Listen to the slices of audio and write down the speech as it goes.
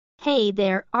Hey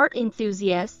there, art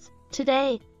enthusiasts!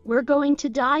 Today, we're going to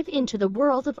dive into the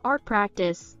world of art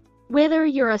practice. Whether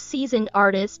you're a seasoned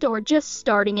artist or just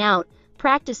starting out,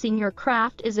 practicing your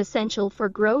craft is essential for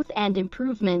growth and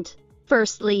improvement.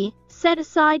 Firstly, set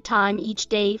aside time each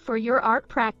day for your art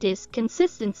practice.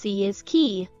 Consistency is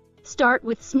key. Start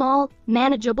with small,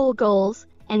 manageable goals,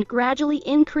 and gradually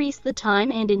increase the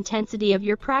time and intensity of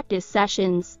your practice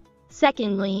sessions.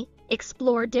 Secondly,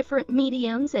 explore different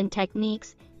mediums and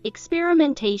techniques.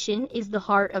 Experimentation is the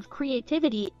heart of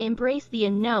creativity. Embrace the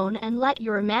unknown and let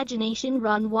your imagination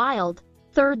run wild.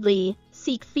 Thirdly,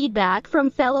 seek feedback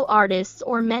from fellow artists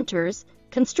or mentors.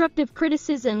 Constructive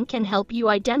criticism can help you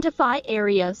identify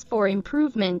areas for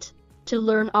improvement. To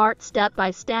learn art step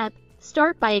by step,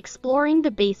 start by exploring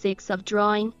the basics of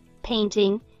drawing,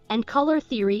 painting, and color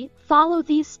theory. Follow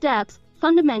these steps.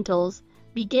 Fundamentals.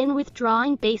 Begin with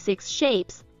drawing basics: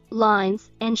 shapes, lines,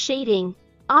 and shading.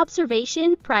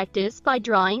 Observation. Practice by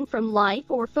drawing from life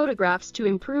or photographs to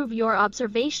improve your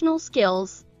observational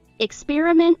skills.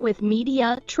 Experiment with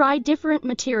media. Try different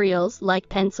materials like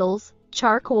pencils,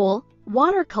 charcoal,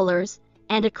 watercolors,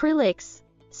 and acrylics.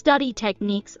 Study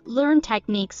techniques. Learn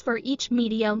techniques for each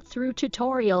medium through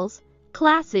tutorials,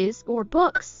 classes, or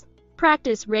books.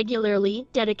 Practice regularly.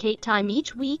 Dedicate time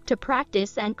each week to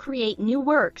practice and create new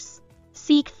works.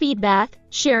 Seek feedback,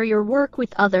 share your work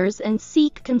with others, and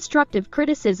seek constructive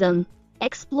criticism.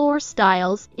 Explore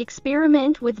styles,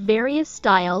 experiment with various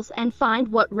styles and find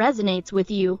what resonates with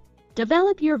you.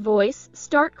 Develop your voice,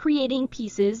 start creating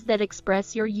pieces that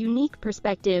express your unique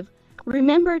perspective.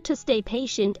 Remember to stay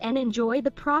patient and enjoy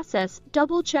the process.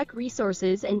 Double-check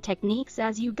resources and techniques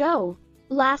as you go.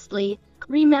 Lastly,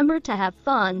 remember to have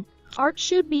fun. Art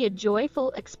should be a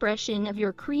joyful expression of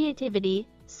your creativity.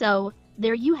 So,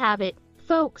 there you have it,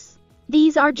 folks.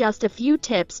 These are just a few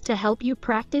tips to help you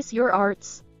practice your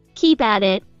arts. Keep at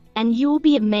it, and you'll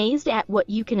be amazed at what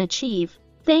you can achieve.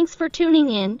 Thanks for tuning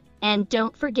in, and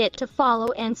don't forget to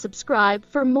follow and subscribe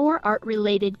for more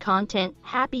art-related content.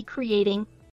 Happy creating!